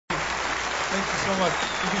Thank you so much.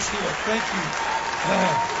 You can see it. Thank you.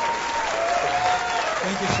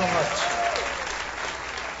 Thank you so much.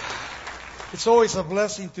 It's always a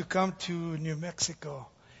blessing to come to New Mexico.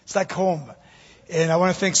 It's like home. And I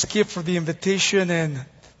want to thank Skip for the invitation, and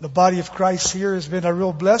the body of Christ here has been a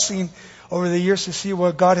real blessing over the years to see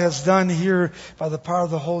what God has done here by the power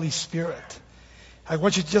of the Holy Spirit. I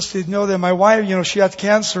want you just to know that my wife, she had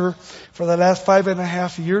cancer for the last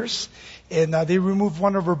 5.5 years, and they removed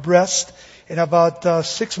one of her breasts. And about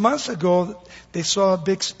 6 months ago, they saw a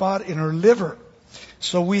big spot in her liver.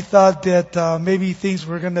 So we thought that maybe things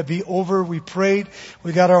were going to be over. We prayed.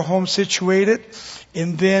 We got our home situated.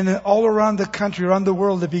 And then all around the country, around the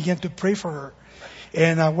world, they began to pray for her.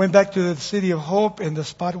 And I went back to the City of Hope, and the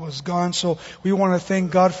spot was gone. So we want to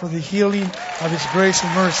thank God for the healing of His grace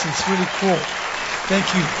and mercy. It's really cool.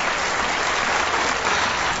 Thank you.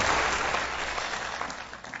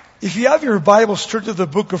 If you have your Bibles, turn to the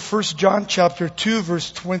book of 1 John chapter 2,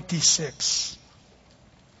 verse 26.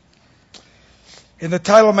 And the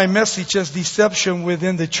title of my message is Deception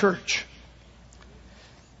Within the Church.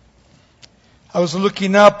 I was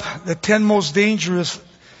looking up the 10 most dangerous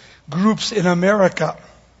groups in America.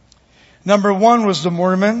 Number 1 was the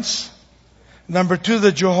Mormons. Number 2,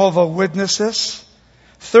 the Jehovah's Witnesses.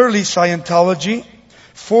 Thirdly, Scientology.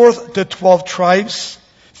 4th, the 12 tribes.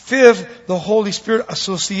 5th, the Holy Spirit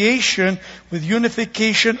Association with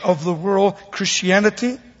Unification of the World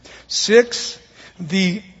Christianity. 6th,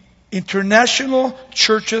 the International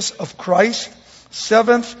Churches of Christ.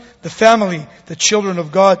 7th, the family, the children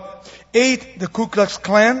of God. 8th, the Ku Klux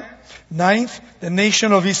Klan. 9th, the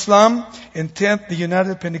Nation of Islam. And 10th, the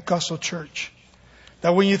United Pentecostal Church.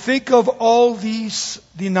 Now when you think of all these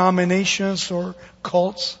denominations or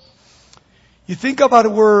cults, you think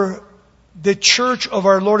about where the church of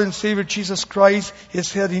our Lord and Savior Jesus Christ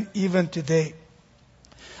is heading even today.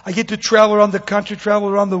 I get to travel around the country, travel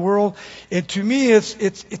around the world, and to me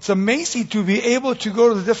it's amazing to be able to go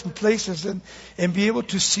to the different places and be able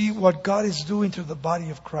to see what God is doing to the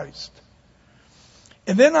body of Christ.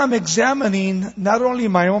 And then I'm examining not only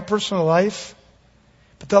my own personal life,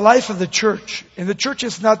 but the life of the church. And the church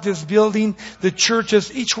is not this building. The church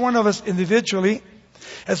is each one of us individually,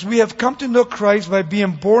 as we have come to know Christ by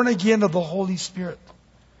being born again of the Holy Spirit,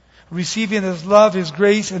 receiving His love, His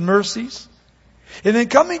grace and mercies. And then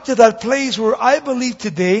coming to that place where I believe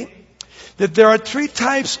today that there are 3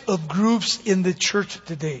 types of groups in the church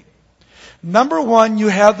today. Number 1, you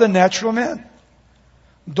have the natural man.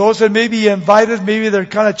 Those that may be invited, maybe they're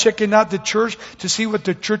kind of checking out the church to see what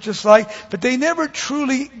the church is like, but they never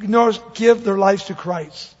truly give their lives to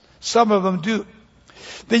Christ. Some of them do.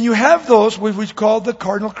 Then you have those which we call the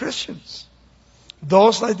cardinal Christians.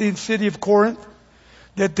 Those like the city of Corinth,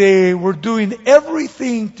 that they were doing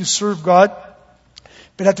everything to serve God,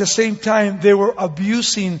 but at the same time they were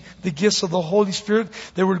abusing the gifts of the Holy Spirit.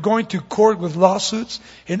 They were going to court with lawsuits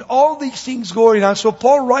and all these things going on. So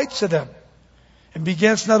Paul writes to them and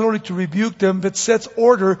begins not only to rebuke them, but sets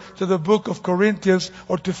order to the book of Corinthians,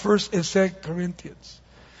 or to 1st and 2nd Corinthians.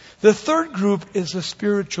 The third group is the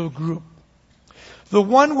spiritual group. The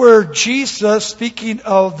one where Jesus, speaking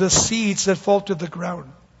of the seeds that fall to the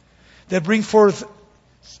ground, that bring forth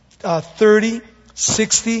 30,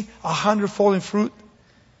 60, 100-fold in fruit.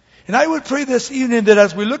 And I would pray this evening that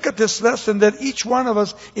as we look at this lesson, that each one of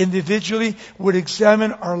us individually would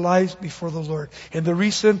examine our lives before the Lord. And the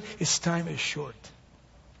reason is time is short.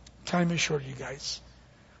 Time is short, you guys.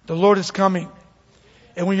 The Lord is coming.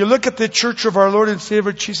 And when you look at the church of our Lord and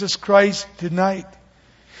Savior Jesus Christ tonight,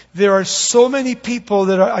 there are so many people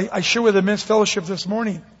that I share with the men's fellowship this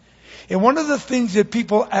morning. And one of the things that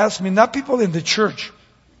people ask me, not people in the church,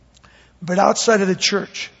 but outside of the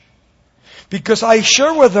church, because I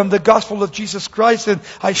share with them the gospel of Jesus Christ, and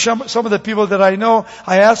I share some of the people that I know,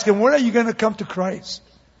 I ask them, when are you going to come to Christ?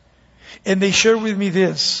 And they share with me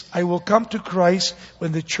this: I will come to Christ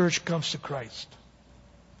when the church comes to Christ.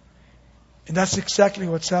 And that's exactly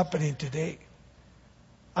what's happening today.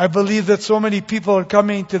 I believe that so many people are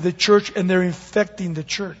coming to the church and they're infecting the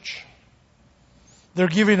church. They're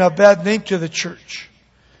giving a bad name to the church.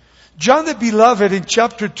 John the Beloved, in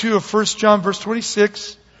chapter 2 of 1 John verse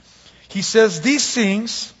 26, he says, "These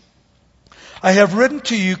things I have written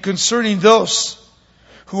to you concerning those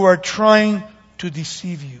who are trying to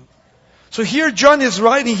deceive you." So here John is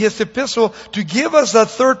writing his epistle to give us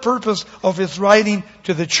that third purpose of his writing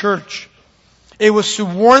to the church. It was to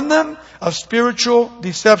warn them of spiritual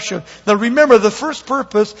deception. Now remember, the first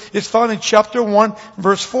purpose is found in chapter 1,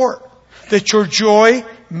 verse 4. That your joy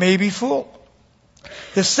may be full.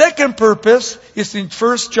 The second purpose is in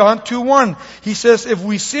 1 John 2:1. He says, if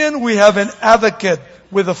we sin, we have an advocate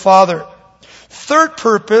with the Father. Third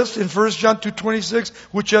purpose in 1 John 2:26,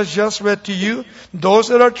 which I just read to you, those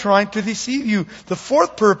that are trying to deceive you. The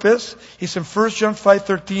fourth purpose is in 1 John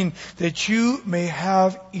 5:13, that you may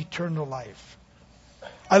have eternal life.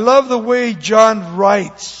 I love the way John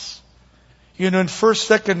writes, in 1st,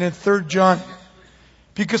 2nd, and 3rd John.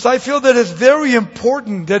 Because I feel that it's very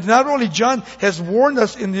important that not only John has warned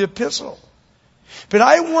us in the epistle, but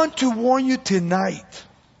I want to warn you tonight.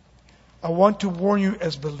 I want to warn you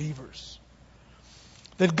as believers.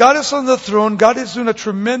 That God is on the throne. God is doing a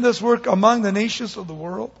tremendous work among the nations of the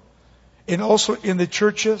world. And also in the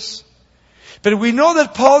churches. But we know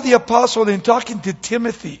that Paul the Apostle, in talking to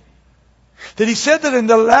Timothy, that he said that in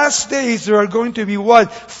the last days there are going to be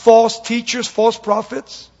what? False teachers, false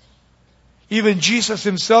prophets. Even Jesus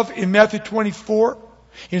himself in Matthew 24,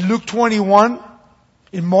 in Luke 21,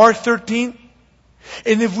 in Mark 13.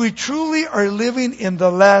 And if we truly are living in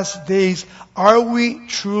the last days, are we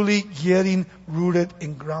truly getting rooted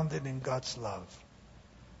and grounded in God's love,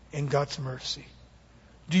 in God's mercy?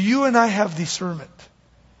 Do you and I have discernment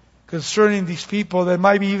concerning these people that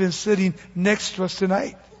might be even sitting next to us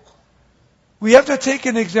tonight? We have to take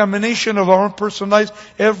an examination of our own personal lives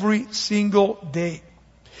every single day.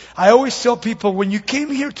 I always tell people, when you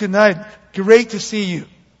came here tonight, great to see you.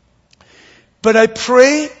 But I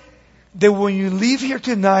pray that when you leave here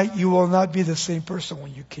tonight, you will not be the same person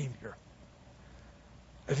when you came here.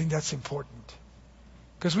 I think that's important.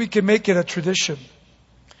 Because we can make it a tradition.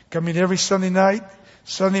 Coming every Sunday night,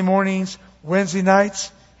 Sunday mornings, Wednesday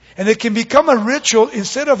nights. And it can become a ritual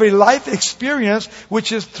instead of a life experience,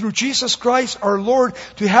 which is through Jesus Christ our Lord,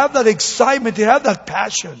 to have that excitement, to have that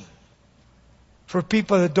passion for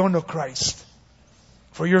people that don't know Christ.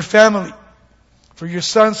 For your family. For your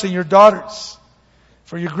sons and your daughters.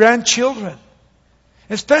 For your grandchildren.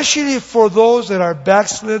 Especially for those that are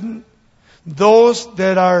backslidden. Those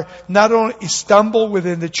that are not only stumble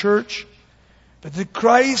within the church, but that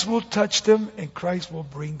Christ will touch them and Christ will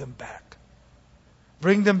bring them back.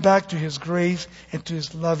 Bring them back to His grace and to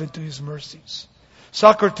His love and to His mercies.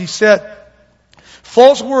 Socrates said,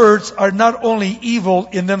 false words are not only evil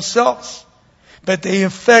in themselves, but they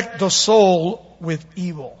infect the soul with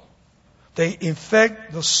evil. They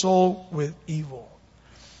infect the soul with evil.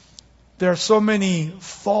 There are so many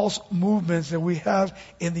false movements that we have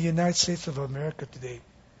in the United States of America today.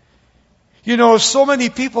 So many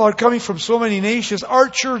people are coming from so many nations. Our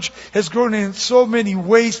church has grown in so many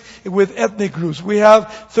ways with ethnic groups. We have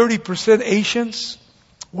 30% Asians.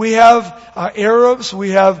 We have Arabs.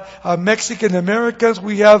 We have Mexican Americans.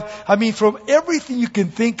 We have, from everything you can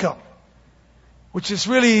think of, which is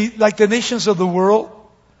really like the nations of the world.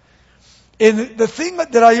 And the thing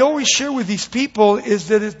that I always share with these people is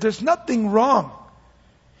that there's nothing wrong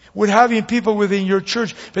with having people within your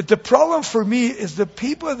church. But the problem for me is the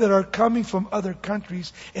people that are coming from other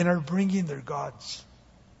countries and are bringing their gods.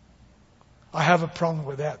 I have a problem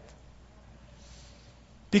with that.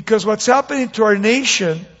 Because what's happening to our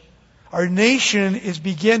nation is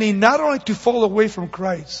beginning not only to fall away from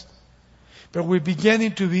Christ, but we're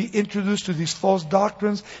beginning to be introduced to these false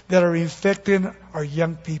doctrines that are infecting our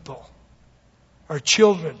young people. Our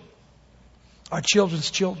children, our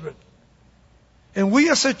children's children. And we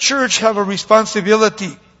as a church have a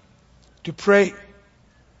responsibility to pray,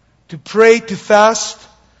 to fast,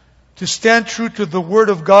 to stand true to the Word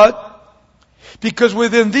of God. Because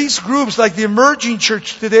within these groups, like the emerging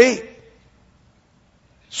church today,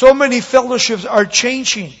 so many fellowships are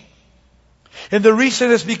changing. And the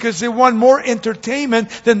reason is because they want more entertainment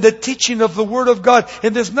than the teaching of the Word of God.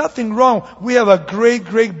 And there's nothing wrong. We have a great,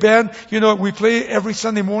 great band. We play every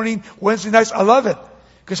Sunday morning, Wednesday nights. I love it.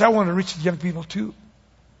 Because I want to reach the young people too.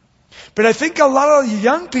 But I think a lot of the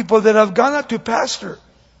young people that have gone out to pastor,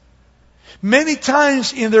 many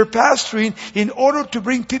times in their pastoring, in order to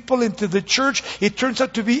bring people into the church, it turns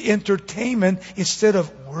out to be entertainment instead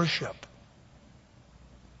of worship.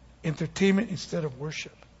 Entertainment instead of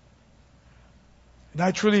worship. And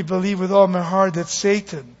I truly believe with all my heart that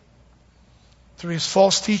Satan, through his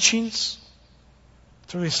false teachings,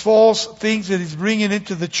 through his false things that he's bringing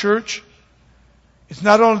into the church, is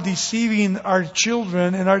not only deceiving our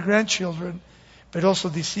children and our grandchildren, but also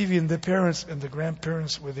deceiving the parents and the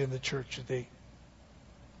grandparents within the church today.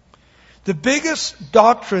 The biggest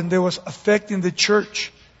doctrine that was affecting the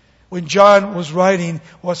church when John was writing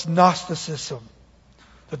was Gnosticism.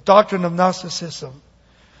 The doctrine of Gnosticism.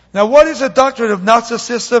 Now, what is the doctrine of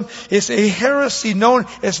Gnosticism? It's a heresy known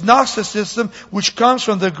as Gnosticism, which comes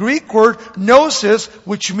from the Greek word gnosis,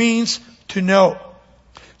 which means to know.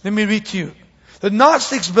 Let me read to you. The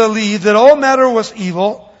Gnostics believed that all matter was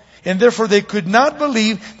evil, And therefore they could not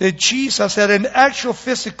believe that Jesus had an actual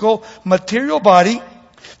physical, material body.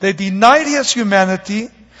 They denied His humanity.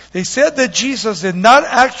 They said that Jesus did not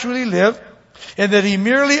actually live, and that He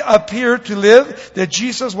merely appeared to live, that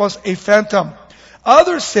Jesus was a phantom.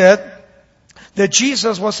 Others said that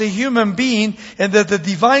Jesus was a human being, and that the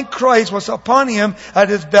divine Christ was upon Him at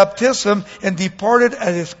His baptism and departed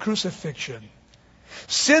at His crucifixion.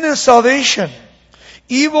 Sin is salvation.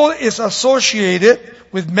 Evil is associated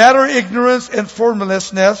with matter ignorance and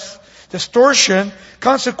formlessness, distortion.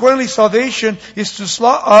 Consequently, salvation is to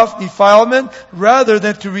slough off defilement rather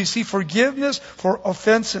than to receive forgiveness for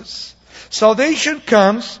offenses. Salvation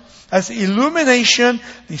comes as illumination,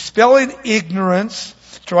 dispelling ignorance,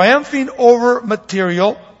 triumphing over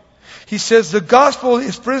material. He says the gospel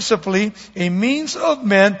is principally a means of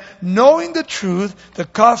men knowing the truth. The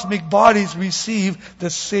cosmic bodies receive the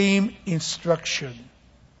same instruction.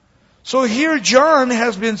 So here John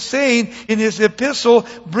has been saying in his epistle,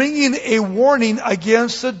 bringing a warning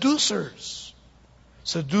against seducers.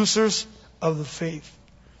 Seducers of the faith.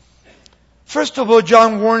 First of all,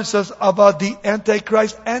 John warns us about the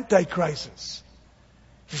antichrists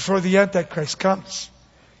before the Antichrist comes.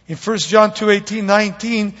 In 1 John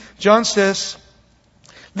 2:18-19, John says,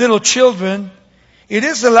 "Little children, it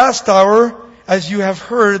is the last hour, as you have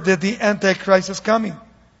heard that the Antichrist is coming.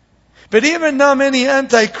 But even now many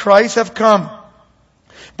antichrists have come,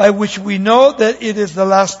 by which we know that it is the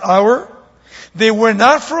last hour. They were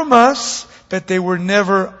not from us, but they were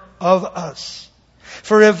never of us.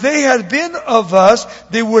 For if they had been of us,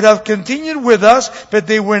 they would have continued with us, but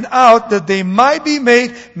they went out that they might be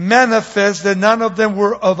made manifest that none of them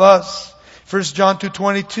were of us." 1 John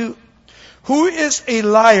 2:22. "Who is a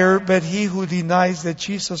liar but he who denies that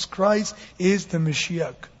Jesus Christ is the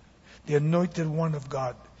Mashiach, the anointed one of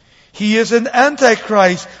God? He is an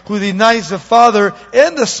antichrist who denies the Father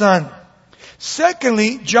and the Son."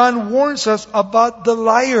 Secondly, John warns us about the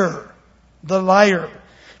liar. The liar.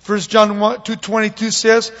 1 John 2:22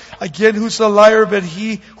 says, "Again, who's a liar but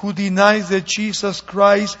he who denies that Jesus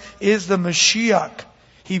Christ is the Mashiach?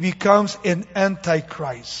 He becomes an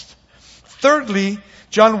antichrist." Thirdly,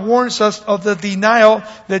 John warns us of the denial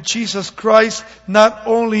that Jesus Christ not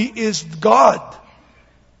only is God,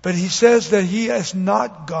 but he says that He is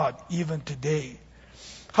not God even today.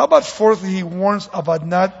 How about fourthly, he warns about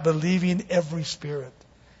not believing every spirit.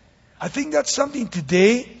 I think that's something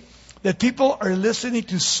today, that people are listening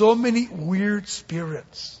to so many weird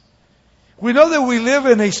spirits. We know that we live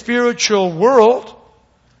in a spiritual world.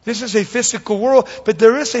 This is a physical world, but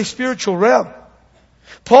there is a spiritual realm.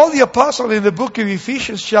 Paul the Apostle in the book of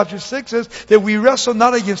Ephesians chapter 6 says that we wrestle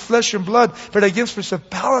not against flesh and blood, but against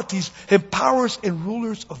principalities and powers and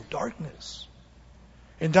rulers of darkness.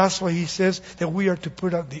 And that's why he says that we are to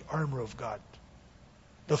put on the armor of God.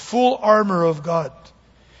 The full armor of God.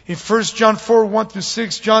 In 1 John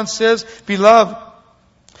 4:1-6, John says, "Beloved,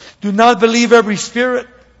 do not believe every spirit,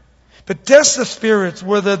 but test the spirits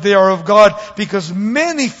whether they are of God, because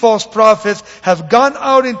many false prophets have gone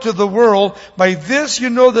out into the world. By this you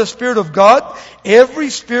know the Spirit of God. Every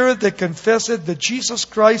spirit that confesseth that Jesus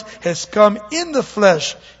Christ has come in the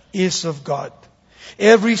flesh is of God.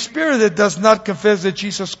 Every spirit that does not confess that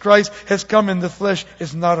Jesus Christ has come in the flesh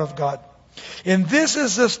is not of God. And this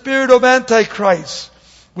is the spirit of Antichrist,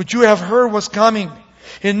 which you have heard was coming,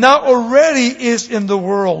 and now already is in the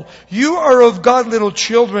world. You are of God, little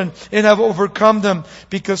children, and have overcome them,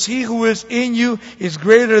 because he who is in you is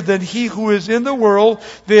greater than he who is in the world.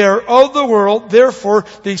 They are of the world, therefore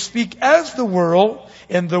they speak as the world,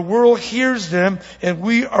 and the world hears them, and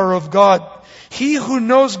we are of God. He who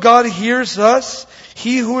knows God hears us.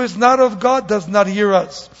 He who is not of God does not hear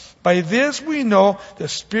us. By this we know the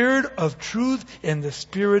spirit of truth and the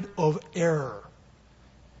spirit of error."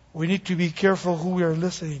 We need to be careful who we are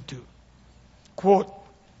listening to. Quote,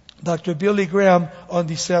 Dr. Billy Graham on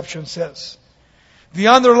deception says, "The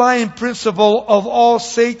underlying principle of all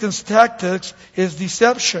Satan's tactics is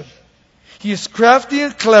deception. He is crafty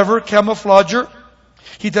and clever camouflager.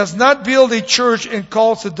 He does not build a church and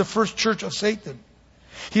calls it the first church of Satan.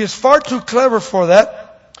 He is far too clever for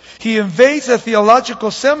that. He invades a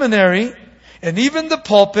theological seminary and even the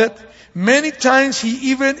pulpit. Many times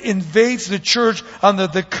he even invades the church under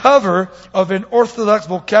the cover of an orthodox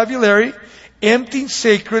vocabulary, emptying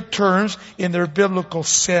sacred terms in their biblical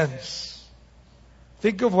sense."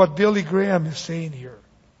 Think of what Billy Graham is saying here.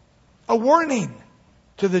 A warning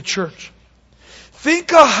to the church.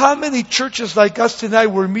 Think of how many churches like us tonight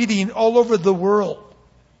we're meeting all over the world.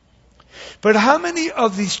 But how many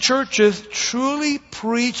of these churches truly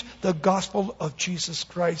preach the gospel of Jesus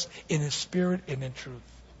Christ in His Spirit and in truth?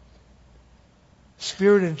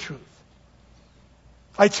 Spirit and truth.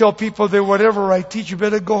 I tell people that whatever I teach, you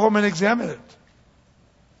better go home and examine it.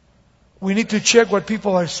 We need to check what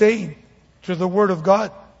people are saying to the Word of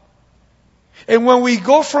God. And when we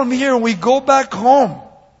go from here and we go back home,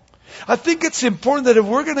 I think it's important that if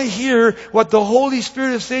we're going to hear what the Holy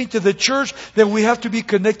Spirit is saying to the church, then we have to be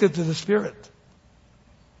connected to the Spirit.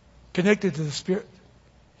 Connected to the Spirit.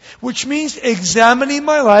 Which means examining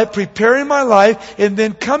my life, preparing my life, and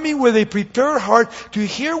then coming with a prepared heart to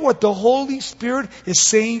hear what the Holy Spirit is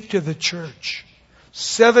saying to the church.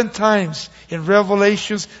 7 times in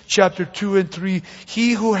Revelations chapter 2 and 3.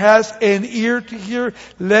 He who has an ear to hear,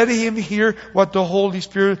 let him hear what the Holy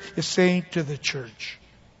Spirit is saying to the church.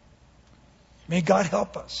 May God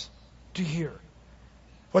help us to hear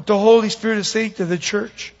what the Holy Spirit is saying to the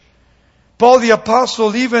church. Paul the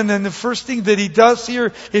Apostle, even in the first thing that he does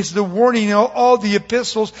here is the warning of all the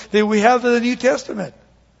epistles that we have in the New Testament.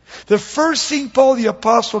 The first thing Paul the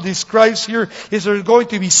Apostle describes here is there are going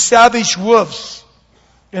to be savage wolves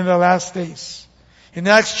in the last days. In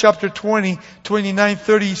Acts chapter 20, 29,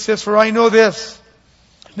 30, he says, "For I know this,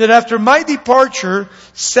 that after my departure,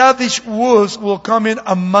 savage wolves will come in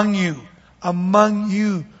among you." Among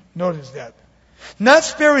you. Notice that. "Not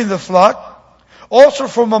sparing the flock. Also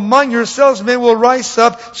from among yourselves men will rise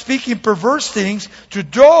up, speaking perverse things, to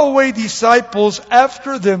draw away disciples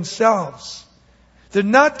after themselves." They're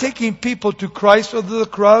not taking people to Christ or to the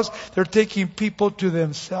cross. They're taking people to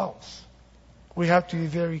themselves. We have to be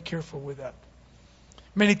very careful with that.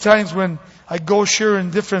 Many times when I go share in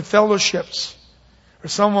different fellowships, or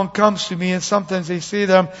someone comes to me and sometimes they say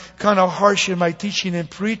that I'm kind of harsh in my teaching and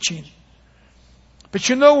preaching. But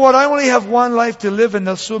you know what? I only have one life to live and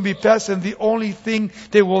they'll soon be past, and the only thing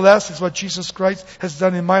they will ask is what Jesus Christ has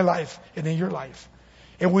done in my life and in your life.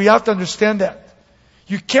 And we have to understand that.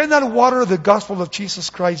 You cannot water the gospel of Jesus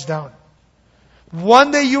Christ down.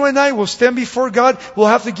 One day you and I will stand before God. We'll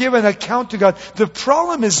have to give an account to God. The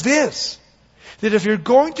problem is this, that if you're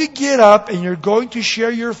going to get up and you're going to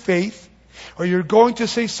share your faith, or you're going to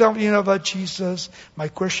say something about Jesus, my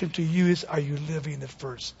question to you is, are you living it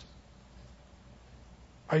first?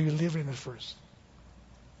 Are you living it first?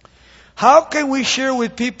 How can we share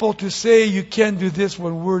with people to say you can't do this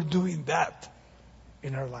when we're doing that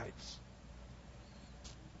in our lives?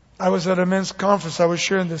 I was at a men's conference I was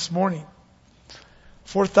sharing this morning.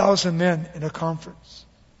 4,000 men in a conference.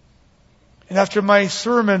 And after my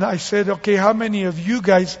sermon, I said, okay, how many of you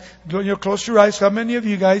guys, close your eyes, how many of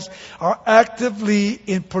you guys are actively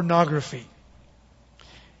in pornography?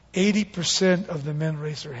 80% of the men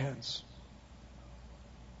raised their hands.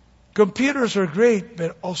 Computers are great,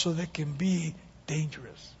 but also they can be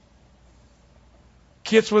dangerous.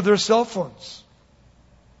 Kids with their cell phones.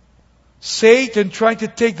 Satan trying to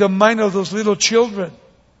take the mind of those little children.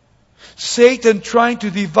 Satan trying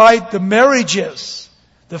to divide the marriages,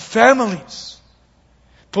 the families.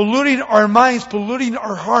 Polluting our minds, polluting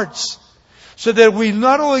our hearts. So that we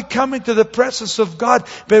not only come into the presence of God,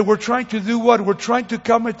 but we're trying to do what? We're trying to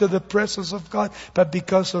come into the presence of God. But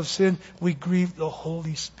because of sin, we grieve the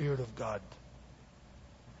Holy Spirit of God.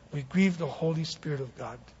 We grieve the Holy Spirit of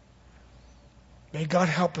God. May God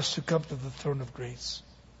help us to come to the throne of grace.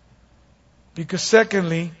 Because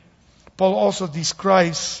secondly, Paul also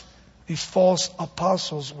describes these false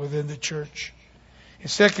apostles within the church. In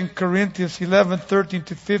 2 Corinthians 11, 13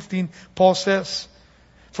 to 15, Paul says,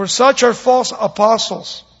 "For such are false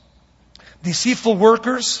apostles, deceitful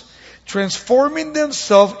workers, transforming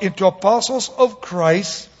themselves into apostles of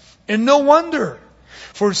Christ, and no wonder.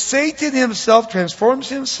 For Satan himself transforms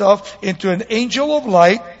himself into an angel of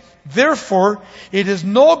light. Therefore, it is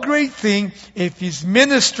no great thing if his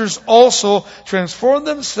ministers also transform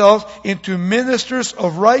themselves into ministers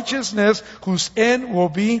of righteousness, whose end will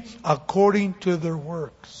be according to their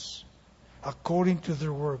works." According to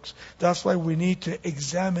their works. That's why we need to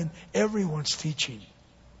examine everyone's teaching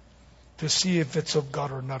to see if it's of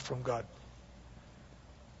God or not from God.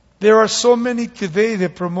 There are so many today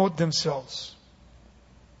that promote themselves.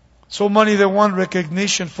 So many that want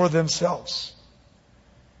recognition for themselves.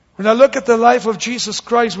 When I look at the life of Jesus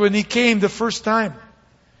Christ when He came the first time,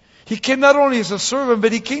 He came not only as a servant,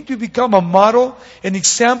 but He came to become a model, an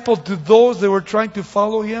example to those that were trying to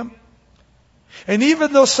follow Him. And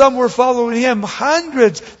even though some were following Him,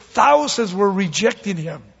 hundreds, thousands were rejecting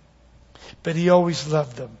Him. But He always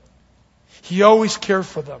loved them. He always cared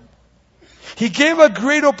for them. He gave a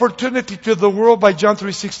great opportunity to the world by John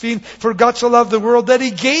 3:16. "For God so loved the world that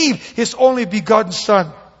He gave His only begotten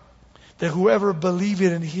Son, that whoever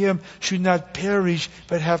believeth in Him should not perish,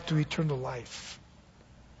 but have to eternal life."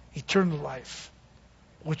 Eternal life,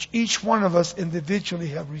 which each one of us individually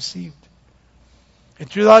have received. And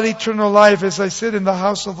through that eternal life, as I sit in the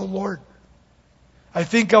house of the Lord, I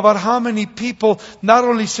think about how many people not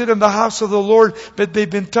only sit in the house of the Lord, but they've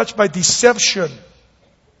been touched by deception.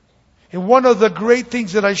 And one of the great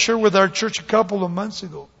things that I shared with our church a couple of months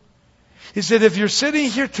ago is that if you're sitting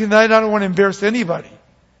here tonight, I don't want to embarrass anybody,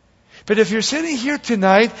 but if you're sitting here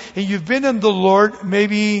tonight and you've been in the Lord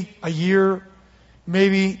maybe a year,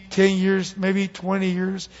 maybe 10 years, maybe 20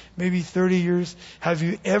 years, maybe 30 years, have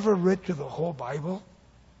you ever read through the whole Bible?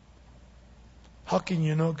 How can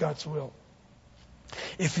you know God's will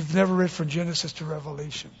if you've never read from Genesis to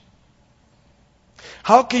Revelation?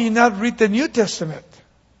 How can you not read the New Testament?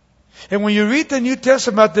 And when you read the New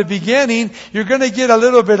Testament at the beginning, you're going to get a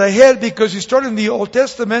little bit ahead because you start in the Old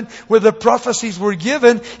Testament where the prophecies were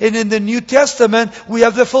given. And in the New Testament, we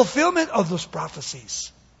have the fulfillment of those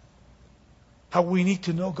prophecies. How we need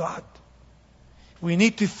to know God. We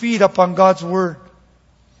need to feed upon God's Word.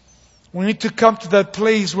 We need to come to that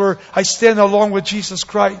place where I stand along with Jesus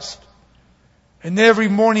Christ. And every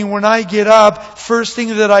morning when I get up, first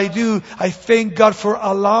thing that I do, I thank God for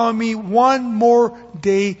allowing me one more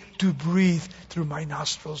day to breathe through my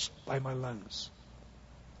nostrils by my lungs.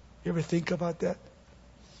 You ever think about that?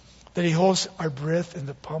 That He holds our breath in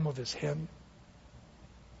the palm of His hand.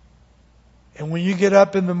 And when you get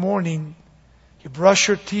up in the morning, you brush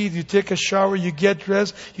your teeth, you take a shower, you get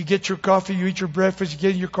dressed, you get your coffee, you eat your breakfast, you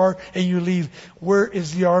get in your car, and you leave. Where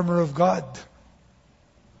is the armor of God?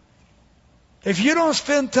 If you don't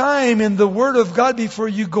spend time in the Word of God before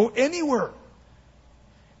you go anywhere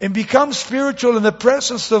and become spiritual in the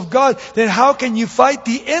presence of God, then how can you fight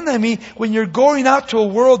the enemy when you're going out to a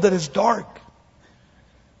world that is dark,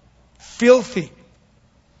 filthy?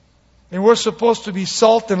 And we're supposed to be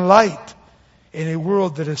salt and light in a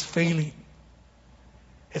world that is failing.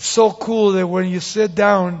 It's so cool that when you sit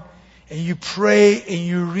down and you pray and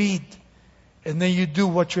you read and then you do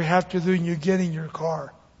what you have to do and you get in your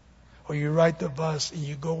car or you ride the bus and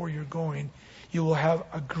you go where you're going, you will have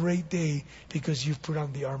a great day because you've put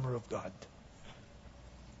on the armor of God.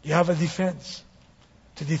 You have a defense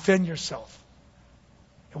to defend yourself.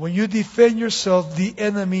 And when you defend yourself, the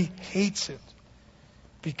enemy hates it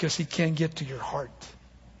because he can't get to your heart.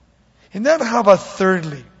 And then how about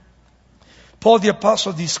thirdly? Paul the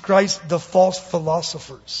Apostle describes the false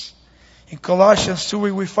philosophers. In Colossians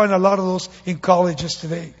 2, we find a lot of those in colleges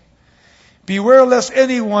today. Beware lest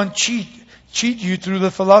anyone cheat you through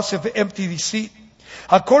the philosophy of empty deceit,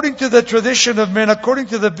 according to the tradition of men, according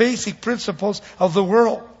to the basic principles of the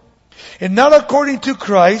world, and not according to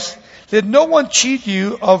Christ. Let no one cheat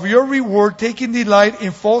you of your reward, taking delight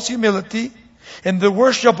in false humility and the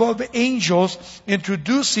worship of angels,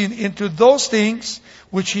 introducing into those things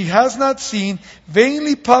which he has not seen,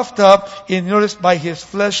 vainly puffed up, and notice, by his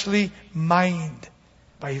fleshly mind.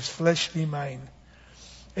 By his fleshly mind.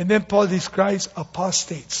 And then Paul describes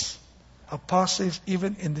apostates. Apostates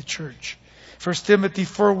even in the church. 1 Timothy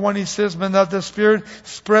 4:1, he says, but now the Spirit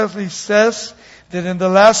expressly says that in the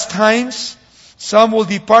last times some will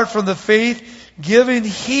depart from the faith, giving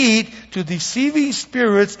heed to deceiving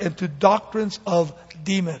spirits and to doctrines of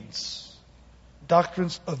demons.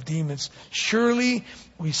 Doctrines of demons. Surely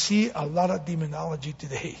we see a lot of demonology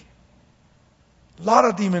today. A lot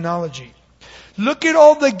of demonology. Look at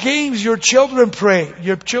all the games your children play.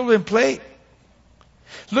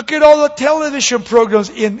 Look at all the television programs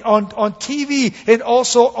on TV and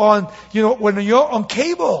also on, when you're on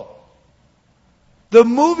cable. The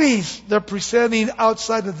movies they're presenting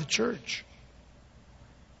outside of the church.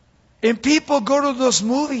 And people go to those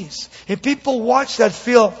movies and people watch that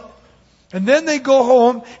film. And then they go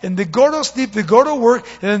home and they go to sleep, they go to work,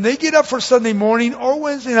 and then they get up for Sunday morning or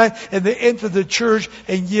Wednesday night and they enter the church,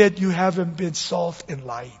 and yet you haven't been salt and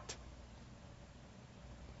light.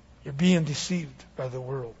 You're being deceived by the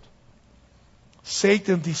world.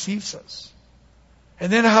 Satan deceives us.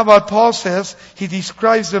 And then how about Paul says, he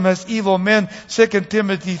describes them as evil men. 2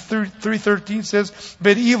 Timothy 3:13 says,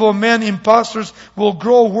 but evil men, impostors, will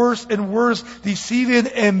grow worse and worse, deceiving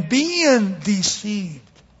and being deceived.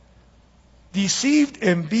 Deceived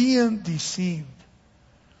and being deceived.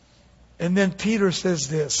 And then Peter says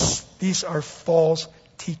this, these are false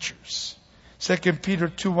teachers. 2 Peter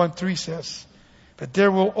 2:1-3 says, but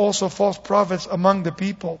there will also false prophets among the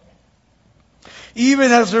people,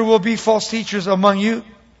 even as there will be false teachers among you.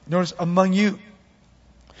 Notice, among you,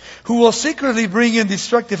 who will secretly bring in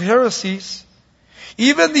destructive heresies,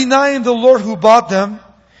 even denying the Lord who bought them,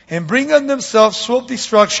 and bring on themselves swift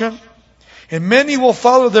destruction. And many will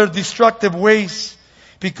follow their destructive ways,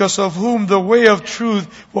 because of whom the way of truth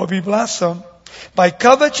will be blasphemed. By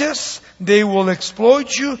covetous, They will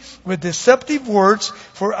exploit you with deceptive words.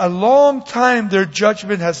 For a long time their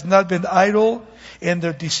judgment has not been idle, and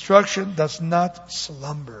their destruction does not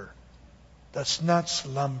slumber. Does not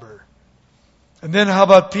slumber. And then how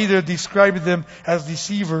about Peter describing them as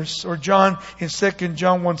deceivers? Or John in 2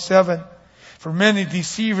 John 1:7. For many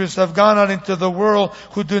deceivers have gone out into the world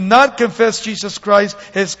who do not confess Jesus Christ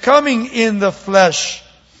as coming in the flesh.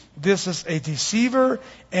 This is a deceiver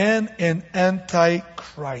and an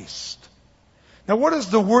antichrist. Now what does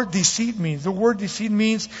the word deceit mean? The word deceit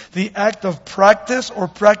means the act of practice or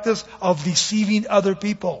practice of deceiving other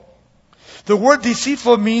people. The word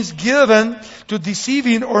deceitful means given to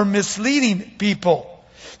deceiving or misleading people.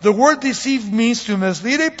 The word deceive means to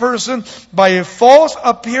mislead a person by a false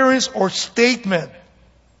appearance or statement.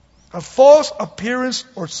 A false appearance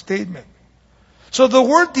or statement. So the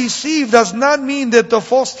word deceive does not mean that the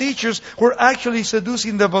false teachers were actually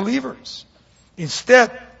seducing the believers.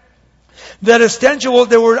 Instead, that is tangible.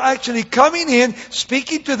 They were actually coming in,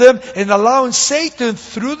 speaking to them, and allowing Satan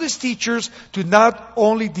through these teachers to not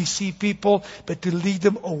only deceive people, but to lead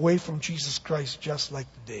them away from Jesus Christ, just like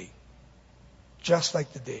today. Just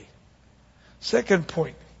like today. Second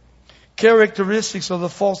point. Characteristics of the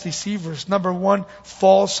false deceivers. Number one,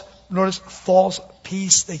 false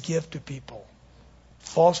peace they give to people.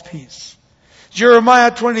 False peace.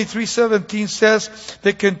 Jeremiah 23:17 says,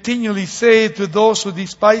 they continually say to those who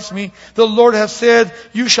despise me, the Lord has said,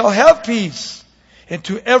 you shall have peace. And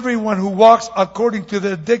to everyone who walks according to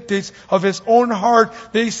the dictates of his own heart,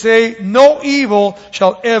 they say, no evil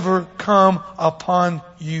shall ever come upon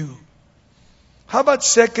you. How about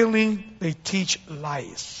secondly, they teach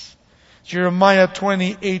lies. Jeremiah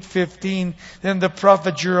 28:15. Then the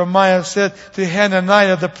prophet Jeremiah said to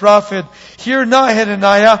Hananiah the prophet, hear now,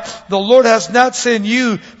 Hananiah, the Lord has not sent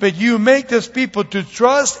you, but you make this people to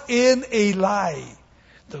trust in a lie.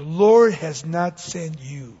 The Lord has not sent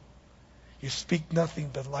you. You speak nothing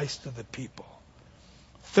but lies to the people.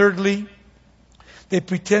 Thirdly, they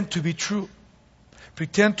pretend to be true.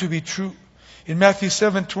 Pretend to be true. In Matthew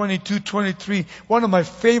 7:22-23, one of my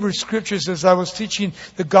favorite scriptures as I was teaching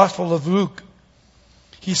the Gospel of Luke.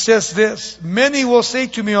 He says this, many will say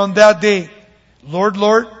to me on that day, Lord,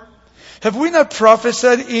 Lord, have we not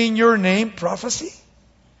prophesied in your name? Prophecy?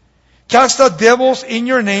 Cast out devils in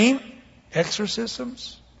your name?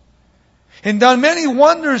 Exorcisms? And done many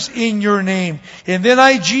wonders in your name. And then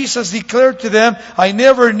I, Jesus, declared to them, I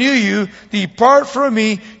never knew you. Depart from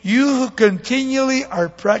me, you who continually are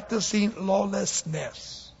practicing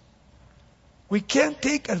lawlessness. We can't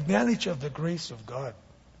take advantage of the grace of God.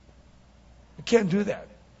 We can't do that.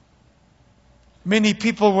 Many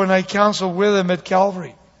people, when I counsel with them at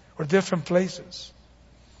Calvary or different places,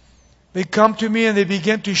 they come to me and they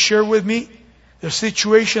begin to share with me their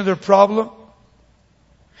situation, their problem.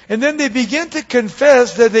 And then they begin to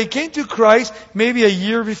confess that they came to Christ maybe a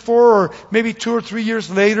year before or maybe 2 or 3 years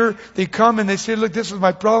later. They come and they say, look, this is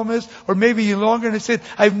my problem is. Or maybe longer. And they say,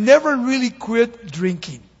 I've never really quit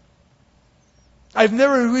drinking. I've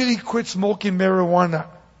never really quit smoking marijuana.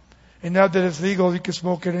 And now that it's legal, you can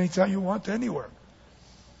smoke it anytime you want, anywhere.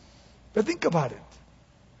 But think about it.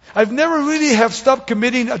 I've never really have stopped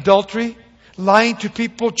committing adultery, lying to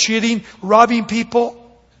people, cheating, robbing people.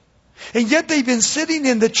 And yet they've been sitting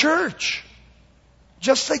in the church,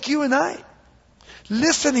 just like you and I,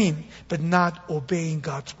 listening, but not obeying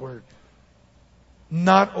God's word.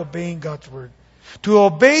 Not obeying God's word. To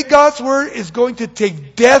obey God's word is going to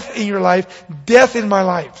take death in your life, death in my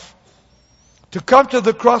life. To come to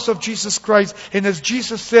the cross of Jesus Christ. And as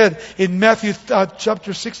Jesus said in Matthew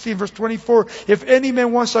chapter 16 verse 24, if any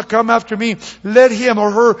man wants to come after me, let him or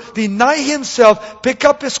her deny himself, pick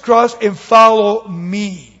up his cross and follow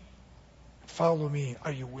me. Follow me.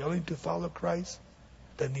 Are you willing to follow Christ?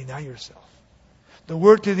 Then deny yourself. The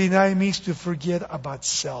word to deny means to forget about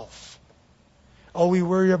self. All we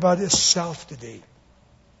worry about is self today.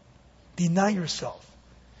 Deny yourself.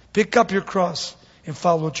 Pick up your cross and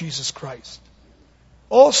follow Jesus Christ.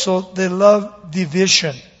 Also, they love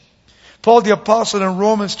division. Paul the Apostle in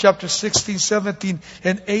Romans chapter 16, 17,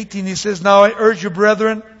 and 18, he says, now I urge you,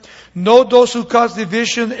 brethren, know those who cause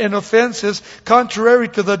division and offenses contrary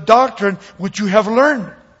to the doctrine which you have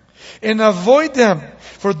learned, and avoid them.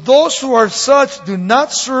 For those who are such do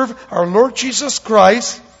not serve our Lord Jesus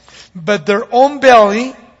Christ, but their own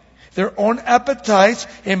belly, their own appetites,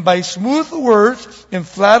 and by smooth words and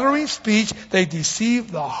flattering speech they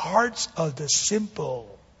deceive the hearts of the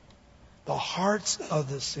simple. The hearts of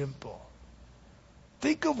the simple.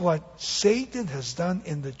 Think of what Satan has done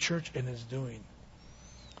in the church and is doing.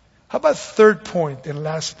 How about third point and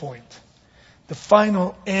last point? The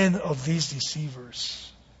final end of these deceivers.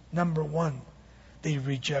 Number one, they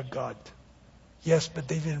reject God. Yes, but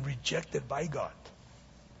they've been rejected by God.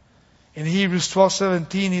 In Hebrews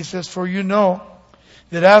 12:17, he says, "For you know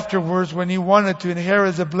that afterwards, when he wanted to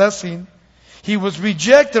inherit the blessing, he was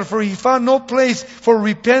rejected, for he found no place for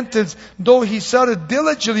repentance, though he sought it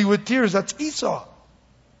diligently with tears." That's Esau.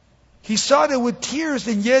 He sought it with tears,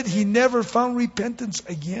 and yet he never found repentance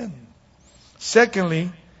again.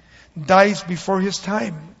 Secondly, dies before his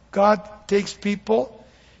time. God takes people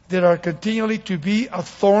that are continually to be a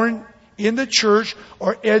thorn in the church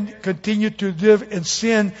or continue to live in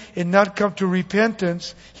sin and not come to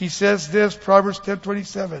repentance. He says this, Proverbs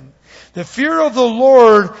 10:27. "The fear of the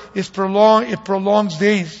Lord is prolonged, it prolongs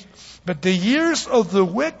days, but the years of the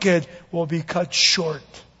wicked will be cut short."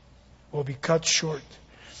 Will be cut short.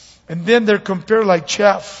 And then they're compared like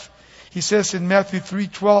chaff. He says in Matthew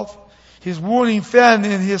 3:12, "His wounding fan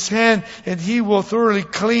in his hand, and he will thoroughly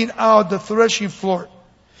clean out the threshing floor.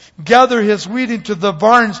 Gather his wheat into the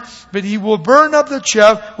barns, but he will burn up the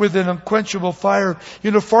chaff with an unquenchable fire."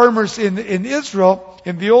 You know, farmers in Israel,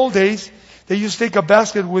 in the old days, they used to take a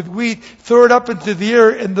basket with wheat, throw it up into the air,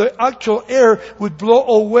 and the actual air would blow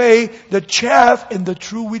away the chaff, and the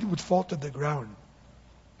true wheat would fall to the ground.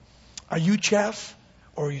 Are you chaff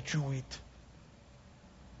or are you true wheat?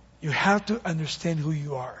 You have to understand who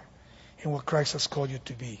you are and what Christ has called you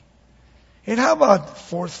to be. And how about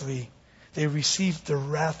fourthly, they received the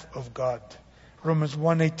wrath of God. Romans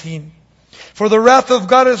 1:18. "For the wrath of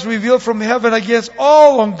God is revealed from heaven against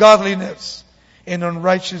all ungodliness and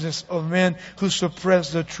unrighteousness of men who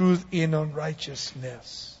suppress the truth in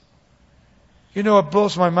unrighteousness." You know what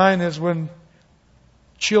blows my mind is when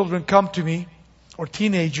children come to me, or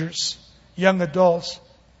teenagers, young adults,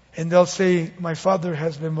 and they'll say, "My father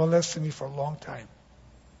has been molesting me for a long time."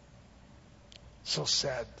 So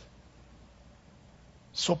sad.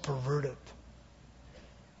 So perverted.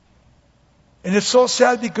 And it's so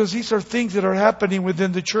sad because these are things that are happening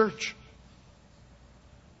within the church.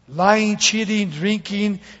 Lying, cheating,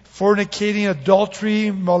 drinking, fornicating,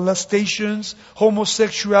 adultery, molestations,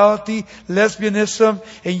 homosexuality, lesbianism,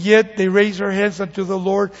 and yet they raise their hands unto the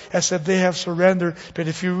Lord as if they have surrendered. But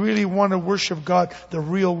if you really want to worship God, the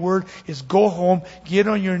real word is go home, get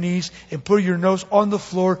on your knees, and put your nose on the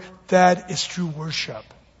floor. That is true worship.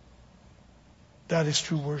 That is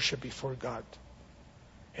true worship before God.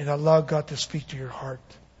 And allow God to speak to your heart.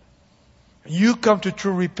 You come to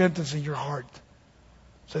true repentance in your heart,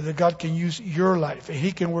 so that God can use your life. And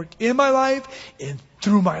He can work in my life and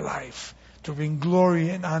through my life to bring glory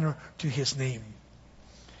and honor to His name.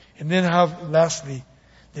 And then lastly,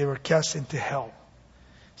 they were cast into hell.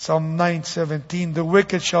 Psalm 9:17, "The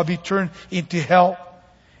wicked shall be turned into hell,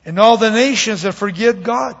 and all the nations that forget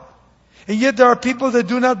God." And yet there are people that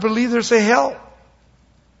do not believe there's a hell.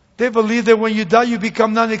 They believe that when you die, you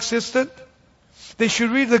become non-existent. They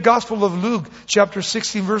should read the Gospel of Luke, chapter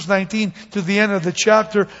 16, verse 19, to the end of the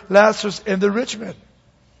chapter, Lazarus and the rich man.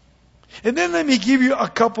 And then let me give you a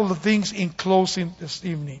couple of things in closing this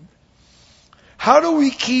evening. How do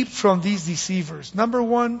we keep from these deceivers? Number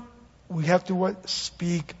one, we have to what?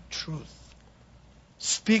 Speak truth.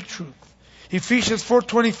 Speak truth. Ephesians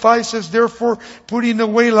 4:25 says, "Therefore, putting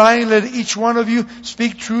away lying, let each one of you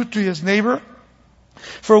speak truth to his neighbor.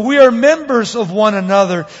 For we are members of one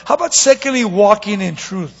another." How about secondly, walking in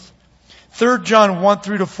truth? 3 John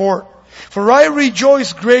 1:3-4. "For I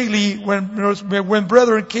rejoice greatly when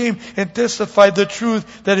brethren came and testified the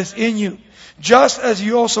truth that is in you, just as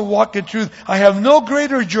you also walk in truth. I have no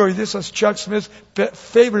greater joy." This is Chuck Smith's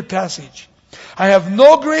favorite passage. "I have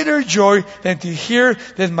no greater joy than to hear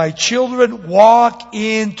that my children walk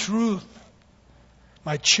in truth."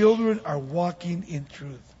 My children are walking in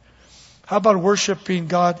truth. How about worshiping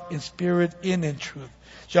God in spirit and in truth?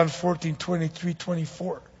 John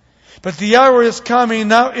 14:23-24. "But the hour is coming,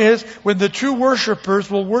 now is, when the true worshipers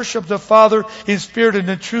will worship the Father in spirit and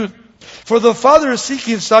in truth. For the Father is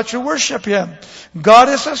seeking such to worship Him. God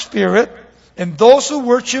is a spirit, and those who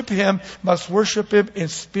worship Him must worship Him in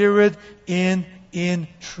spirit and in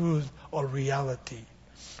truth," or reality.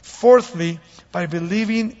 Fourthly, by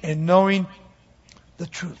believing and knowing the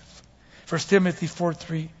truth. 1 Timothy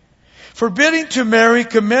 4:3. "Forbidding to marry,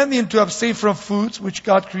 commanding to abstain from foods which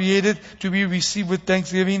God created to be received with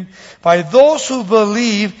thanksgiving by those who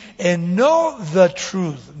believe and know the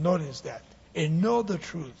truth." Notice that. And know the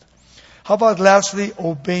truth. How about lastly,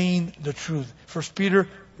 obeying the truth? 1 Peter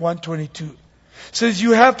 1:22 says,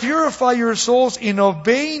 "You have purified your souls in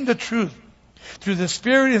obeying the truth. Through the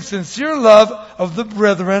Spirit and sincere love of the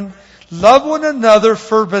brethren, love one another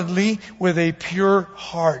fervently with a pure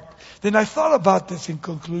heart." Then I thought about this in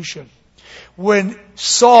conclusion. When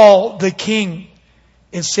Saul, the king,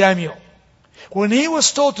 in Samuel. When he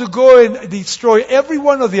was told to go and destroy every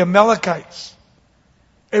one of the Amalekites,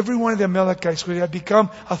 every one of the Amalekites who had become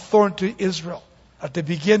a thorn to Israel at the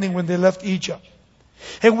beginning when they left Egypt.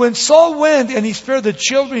 And when Saul went and he spared the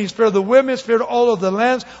children, he spared the women, spared all of the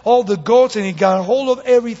lambs, all the goats, and he got a hold of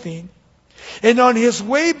everything. And on his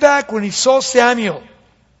way back when he saw Samuel,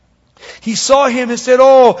 he saw him and said,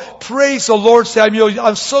 "Oh, praise the Lord, Samuel.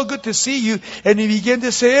 I'm so good to see you." And he began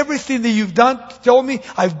to say, "Everything that you've done, told me,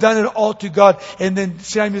 I've done it all to God." And then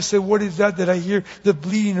Samuel said, "What is that I hear? The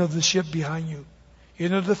bleating of the sheep behind you." You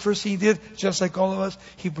know the first thing he did, just like all of us?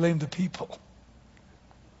 He blamed the people.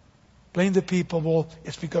 Blamed the people. Well,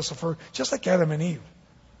 it's because of her. Just like Adam and Eve.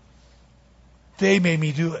 They made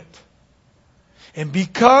me do it. And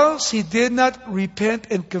because he did not repent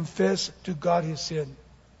and confess to God his sin.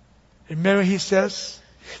 Remember he says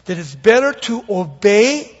that it's better to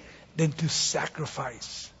obey than to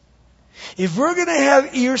sacrifice. If we're going to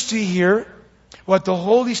have ears to hear what the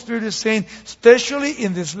Holy Spirit is saying, especially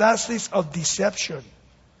in this last days of deception,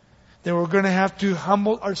 then we're going to have to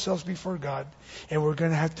humble ourselves before God, and we're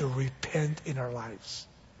going to have to repent in our lives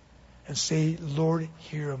and say, "Lord,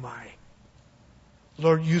 here am I.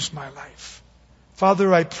 Lord, use my life."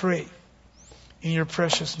 Father, I pray in your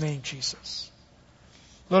precious name, Jesus.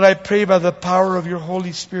 Lord, I pray by the power of your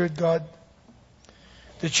Holy Spirit, God,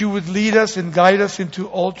 that you would lead us and guide us into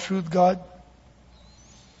all truth, God.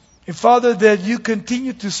 And Father, that you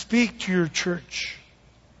continue to speak to your church.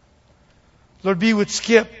 Lord, be with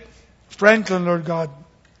Skip, Franklin, Lord God.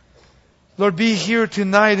 Lord, be here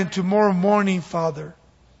tonight and tomorrow morning, Father.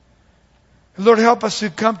 And Lord, help us to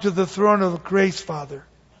come to the throne of grace, Father.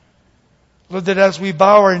 Lord, that as we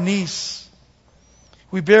bow our knees,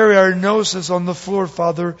 we bury our noses on the floor,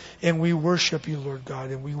 Father, and we worship you, Lord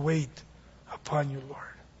God, and we wait upon you, Lord.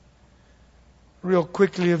 Real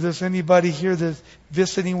quickly, if there's anybody here that's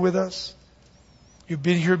visiting with us, you've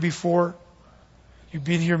been here before, you've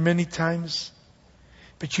been here many times,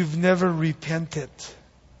 but you've never repented.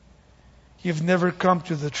 You've never come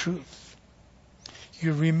to the truth.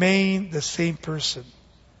 You remain the same person.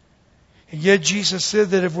 And yet Jesus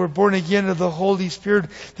said that if we're born again of the Holy Spirit,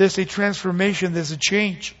 there's a transformation, there's a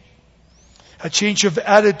change. A change of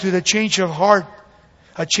attitude, a change of heart,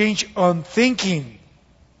 a change on thinking,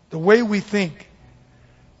 the way we think.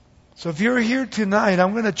 So if you're here tonight,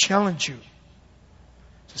 I'm going to challenge you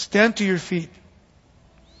to stand to your feet,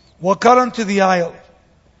 walk out onto the aisle,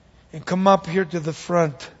 and come up here to the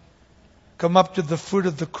front. Come up to the foot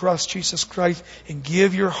of the cross, Jesus Christ, and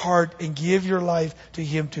give your heart and give your life to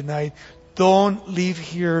Him tonight. Don't leave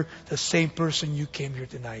here the same person you came here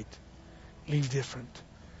tonight. Leave different.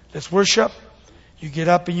 Let's worship. You get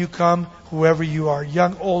up and you come, whoever you are.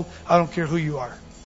 Young, old, I don't care who you are.